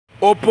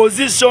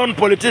Opposition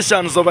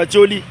politicians of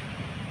Acholi.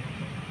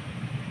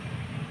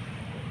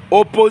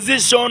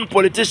 Opposition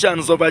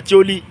politicians of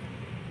Acholi.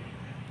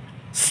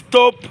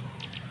 Stop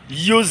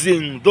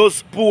using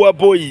those poor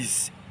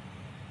boys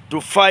to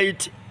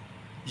fight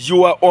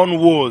your own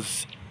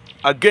wars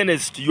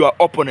against your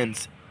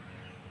opponents.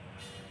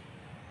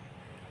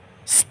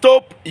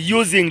 Stop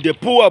using the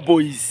poor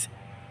boys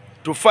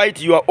to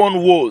fight your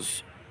own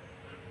wars.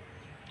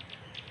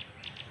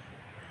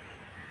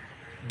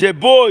 The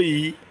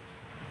boy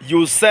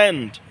you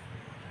send,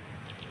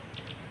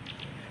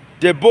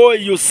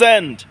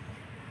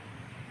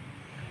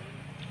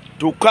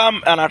 to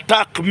come and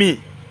attack me,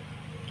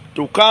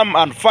 to come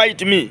and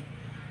fight me,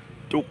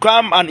 to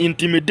come and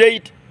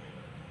intimidate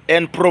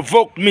and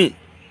provoke me,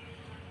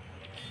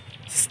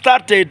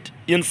 started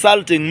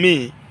insulting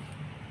me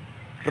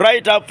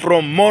right up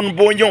from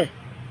Monbonyo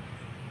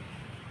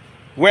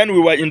when we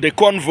were in the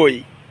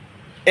convoy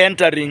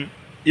entering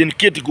in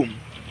Kitgum.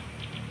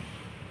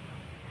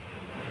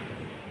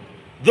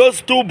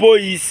 Those two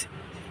boys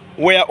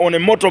were on a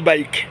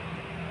motorbike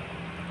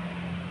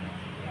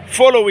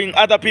following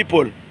other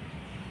people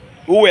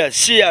who were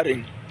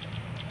cheering.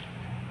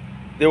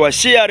 They were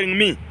cheering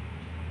me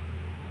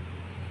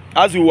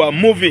as we were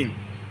moving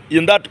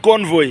in that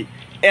convoy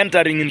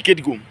entering in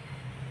Kitgum.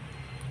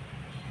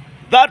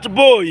 That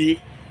boy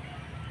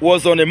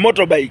was on a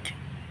motorbike.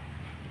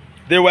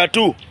 There were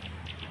two.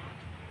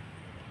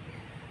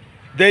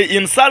 They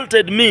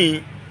insulted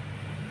me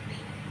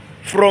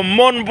from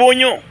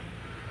Monbonyo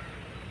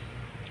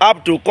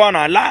up to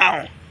Kona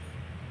Lao.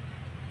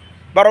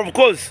 But of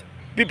course,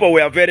 people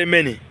were very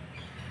many.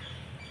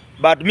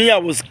 But me, I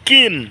was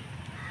keen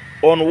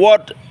on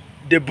what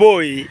the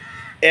boy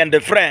and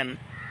the friend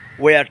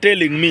were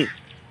telling me.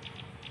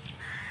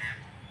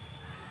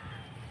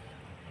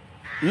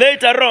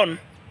 Later on,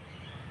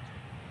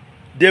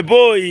 the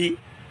boy,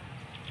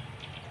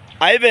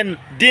 I even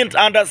didn't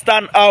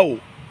understand how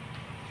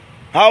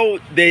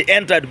they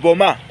entered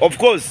Boma. Of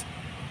course,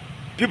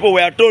 people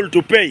were told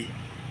to pay.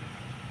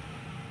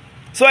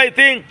 So I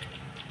think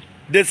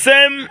the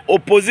same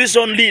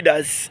opposition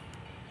leaders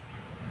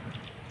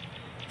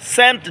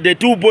sent the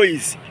two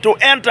boys to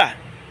enter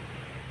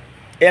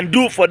and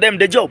do for them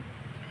the job.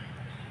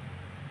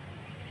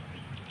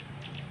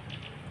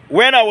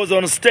 When I was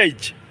on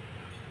stage,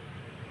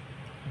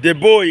 the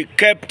boy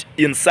kept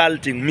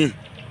insulting me,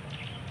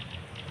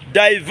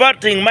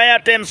 diverting my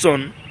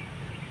attention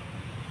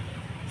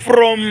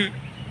from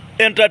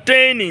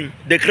entertaining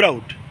the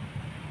crowd.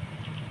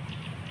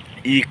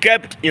 He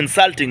kept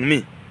insulting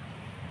me.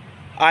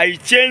 I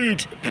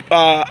changed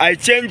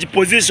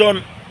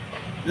position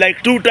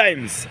like 2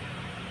 times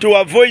to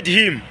avoid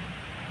him,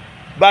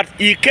 but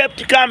he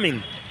kept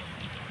coming.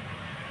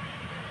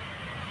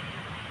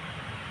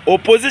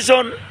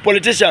 Opposition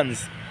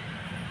politicians,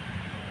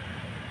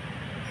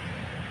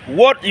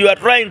 what you are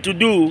trying to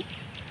do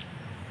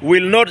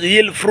will not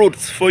yield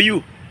fruits for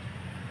you.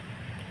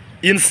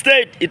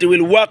 Instead, it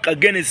will work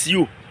against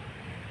you.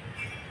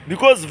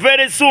 Because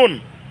very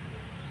soon,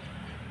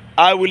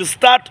 I will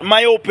start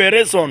my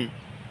operation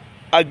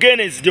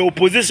against the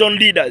opposition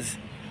leaders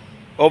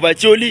of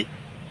Acholi,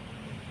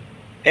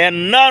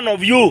 and none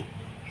of you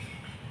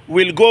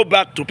will go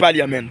back to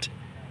parliament.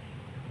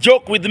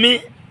 Joke with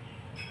me,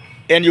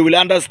 and you will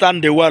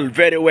understand the world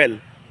very well.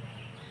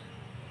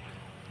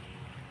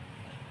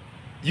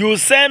 You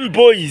send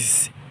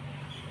boys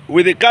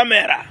with a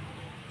camera,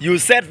 you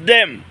set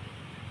them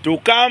to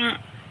come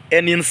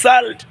and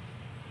insult,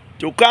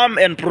 to come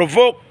and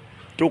provoke,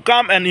 to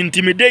come and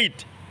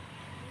intimidate.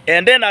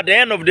 And then at the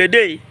end of the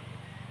day,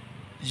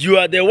 you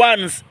are the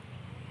ones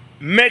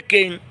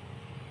making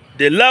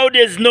the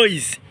loudest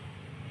noise.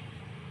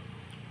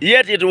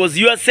 Yet it was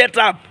your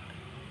setup.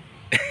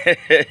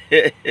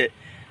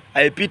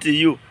 I pity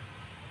you.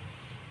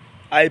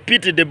 I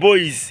pity the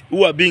boys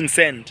who are being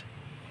sent.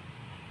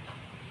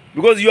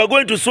 Because you are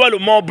going to swallow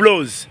more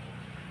blows.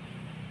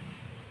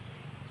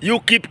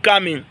 You keep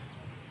coming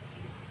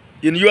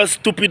in your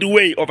stupid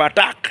way of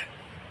attack.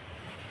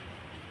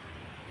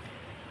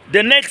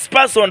 The next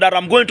person that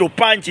I'm going to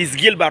punch is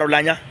Gilbert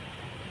Olanya.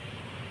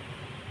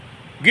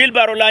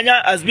 Gilbert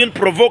Olanya has been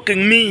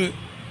provoking me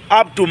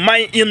up to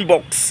my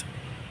inbox.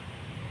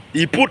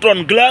 He put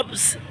on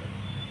gloves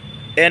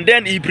and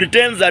then he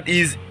pretends that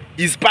he's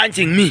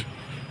punching me.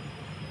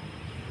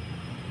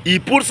 He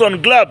puts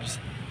on gloves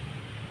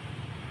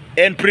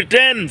and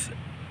pretends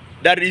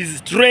that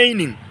he's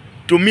training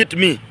to meet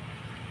me.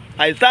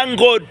 I thank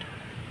God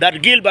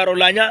that Gilbert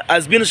Olanya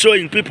has been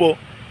showing people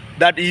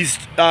that he's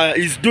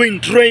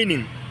doing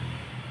training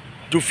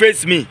to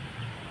face me.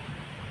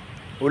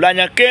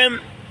 Olanya came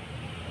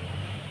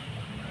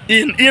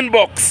in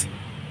inbox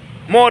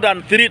more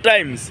than 3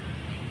 times,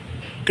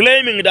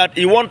 claiming that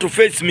he wants to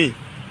face me.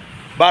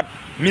 But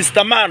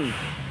Mr. Man,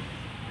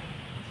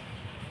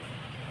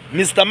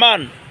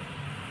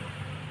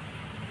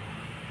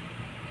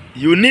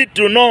 you need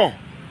to know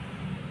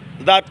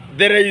that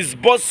there is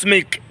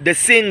Bosmic the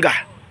singer.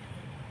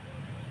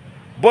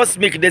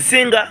 Bosmic the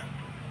singer,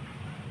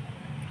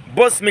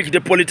 Bosmic the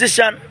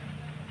politician,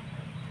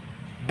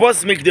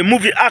 Bosmic the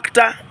movie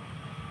actor,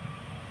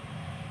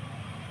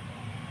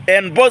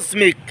 and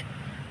Bosmic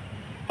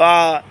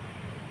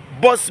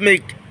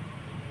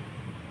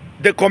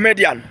the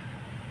comedian.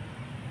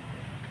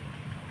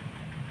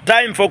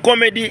 Time for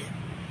comedy,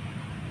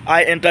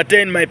 I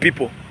entertain my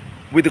people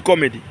with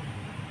comedy.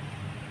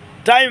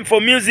 Time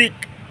for music,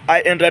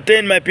 I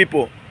entertain my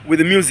people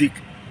with music.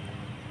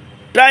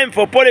 Time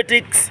for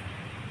politics,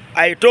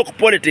 I talk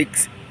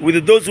politics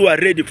with those who are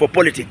ready for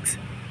politics.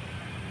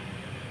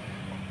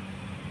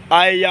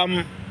 I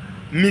am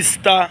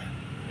Mr.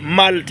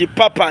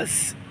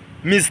 Multi-Purpose,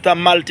 Mr.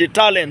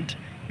 Multi-Talent,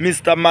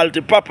 Mr.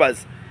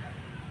 Multi-Purpose.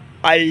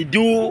 I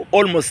do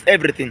almost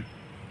everything.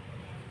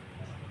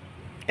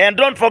 And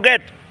don't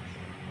forget,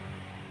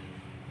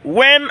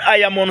 when I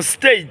am on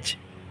stage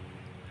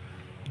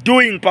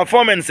doing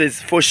performances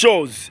for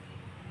shows,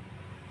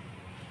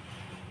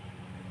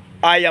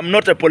 I am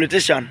not a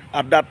politician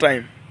at that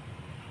time.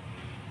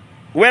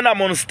 When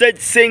I'm on stage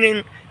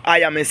singing, I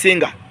am a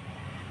singer.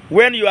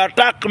 When you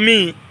attack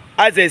me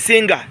as a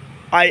singer,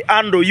 I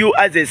handle you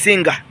as a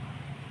singer.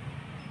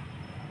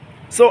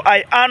 So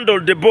I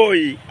handle the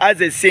boy as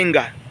a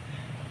singer.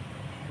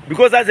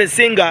 Because as a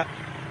singer,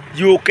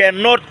 you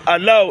cannot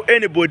allow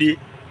anybody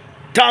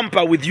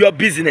tamper with your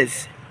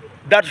business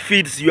that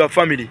feeds your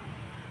family.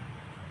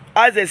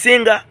 As a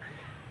singer,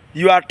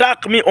 you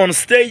attack me on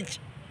stage.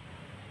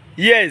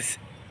 Yes,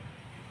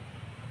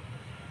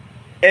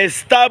 a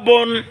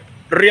stubborn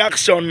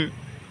reaction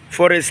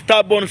for a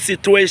stubborn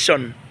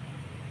situation.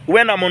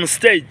 When I'm on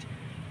stage,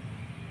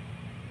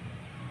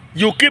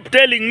 you keep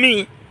telling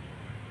me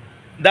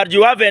that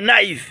you have a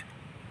knife.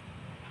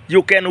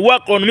 You can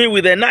work on me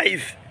with a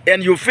knife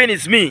and you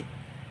finish me.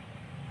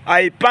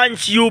 I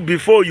punch you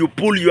before you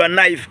pull your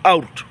knife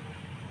out.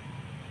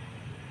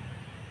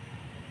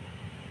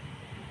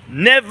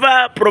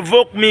 Never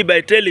provoke me by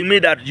telling me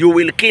that you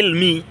will kill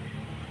me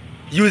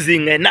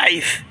using a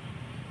knife.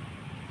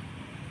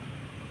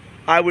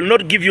 I will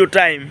not give you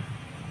time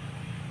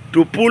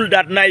to pull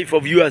that knife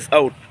of yours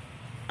out.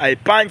 I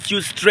punch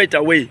you straight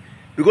away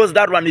because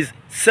that one is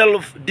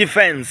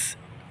self-defense.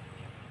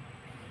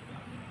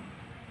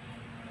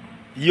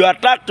 You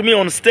attacked me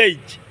on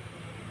stage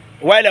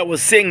while I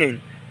was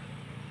singing.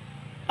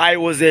 I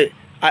was a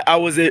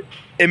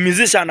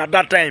musician at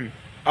that time.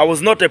 I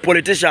was not a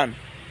politician.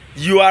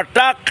 You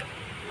attacked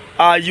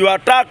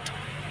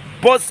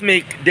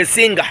Bosmic the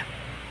singer.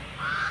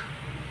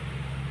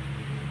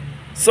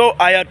 So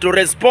I had to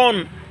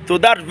respond to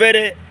that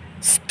very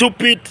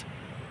stupid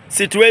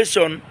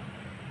situation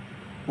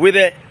with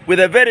a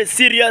very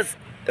serious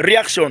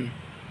reaction.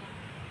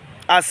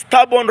 A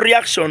stubborn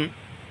reaction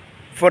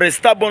for a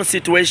stubborn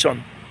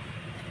situation.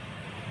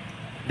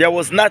 There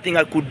was nothing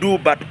I could do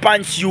but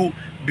punch you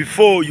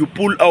before you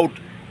pull out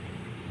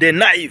the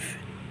knife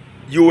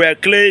you were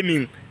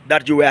claiming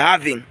that you were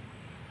having.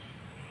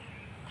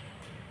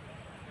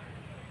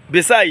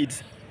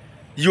 Besides,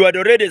 you had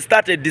already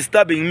started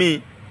disturbing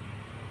me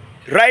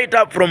right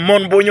up from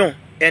Monbonyo,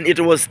 and it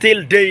was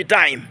still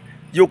daytime.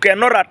 You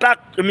cannot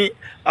attack me.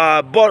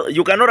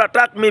 You cannot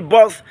attack me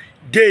both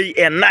day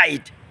and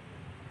night.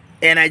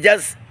 And I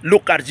just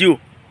look at you.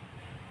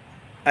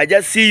 I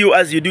just see you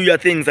as you do your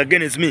things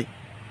against me.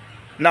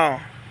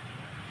 Now,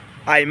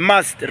 I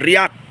must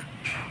react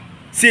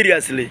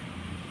seriously.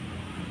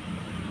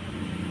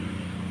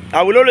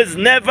 I will always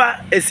never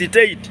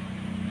hesitate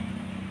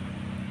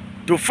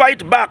to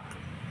fight back,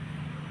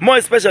 more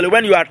especially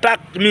when you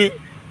attacked me.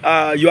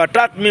 You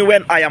attacked me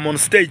when I am on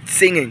stage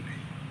singing.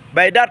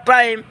 By that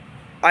time,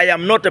 I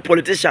am not a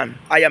politician.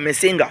 I am a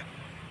singer.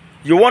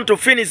 You want to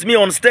finish me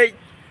on stage?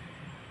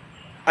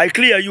 I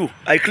clear you.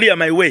 I clear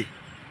my way.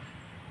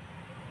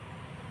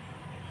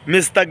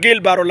 Mr.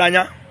 Gilbert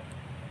Olanya,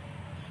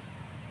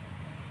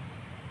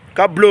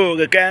 kablo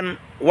again,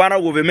 one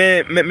of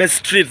me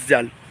streets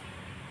jal.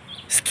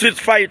 Street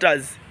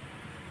fighters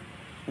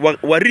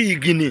wari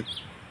gini.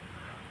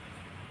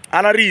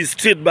 Anari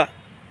street ba.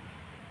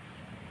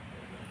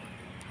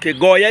 Ke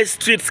goya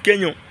streets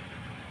kenyo.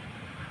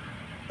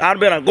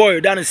 Arbena goya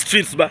down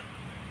streets ba.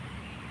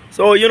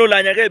 So you know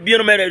Olanya ke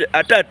biyo me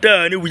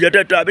atata ni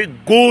wujatata be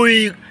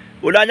goy.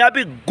 Olanya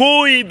be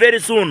goy very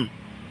soon.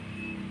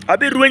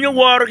 Abi ruenyo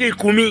war ki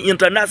kumi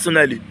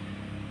internationally.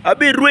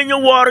 Abi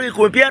ruenyo war ki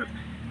kumi pian.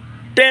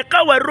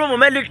 Teka warumo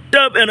meli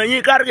tab ena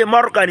nyi karge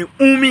markani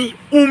umi.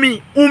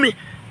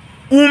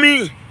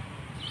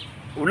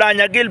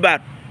 Olanya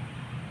Gilbert.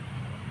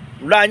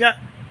 Olanya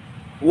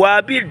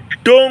wabi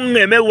dong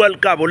me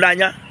welcome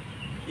Olanya.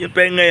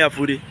 Impenge ya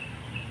fudi.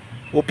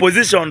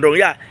 Opposition dong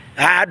ya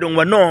ha dong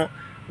wano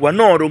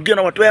dong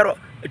gina watwero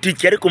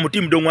ticheri komu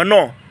team dong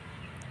wano.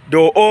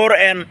 Do or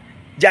en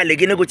jale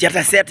gine go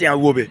cherta set ya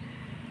wobe.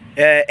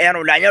 En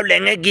Olanya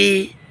lenge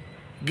gi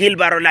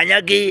Gilbert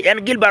Olanya gi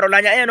en Gilbert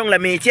Olanya en la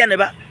me tiene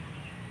ba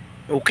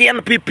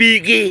ukian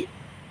pipi gi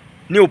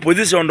ni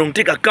opposition dong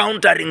tika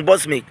countering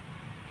Bosmic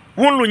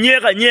wunlu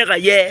nyega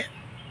ye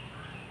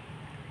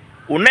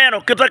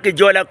uneno kita ke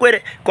jola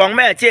kwere kong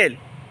me achel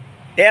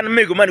en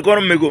mego man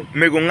kono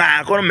mego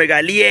nga kono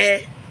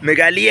megalie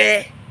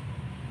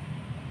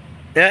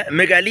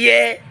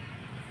megalie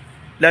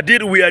la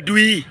dir we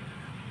adui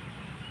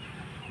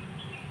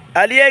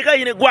aliye ka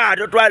yini gwa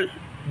do twal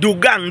du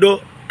gang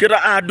do kira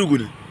a dugu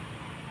ni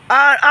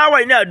a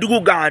wa ni adugu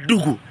gang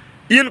adugu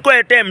yin ko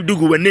etem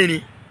dugu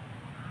waneni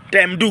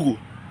tem dugu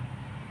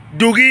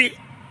dugi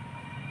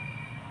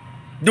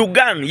du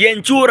gang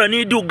yen chura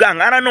ni du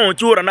gang ana no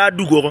chura na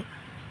dugu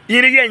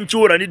yin yen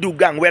chura ni du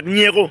gang wek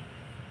nyego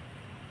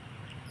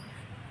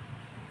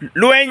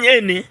luen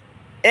eni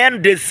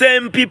and the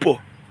same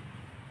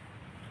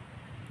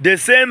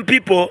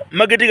people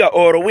magadiga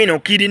oro wino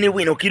kidini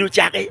wino kidu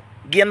chake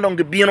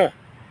gendong bino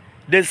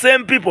the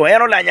same people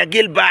eno Olanya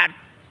Gilbert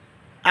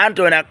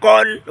Antona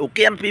Call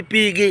uken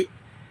pipigi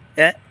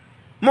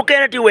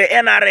mukenti we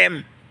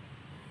NRM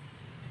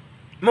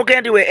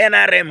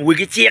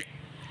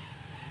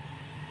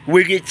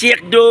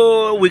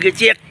wigi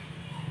check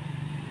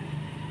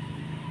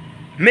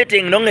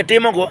meeting no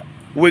ngetimo go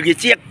wigi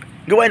check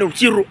ngwanu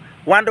chiru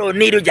wando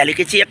niru jali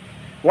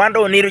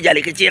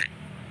ke check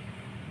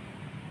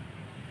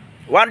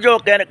wanjo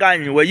ken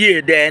kan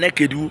waye de ne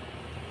kedu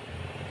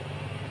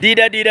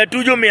dida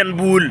tujo men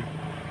bul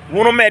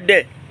wono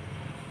medde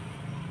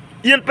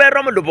yin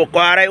perro mo do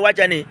bokare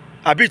wachani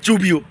abi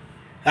chubio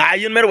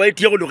yin mer way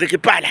tiego lo ke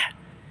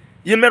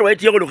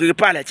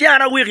pala ti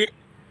ana wiki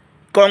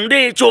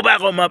kongde choba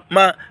ko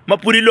ma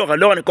puri lo ka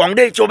lo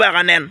kongde choba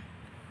ka nen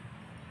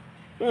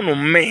uno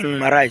meng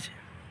maraj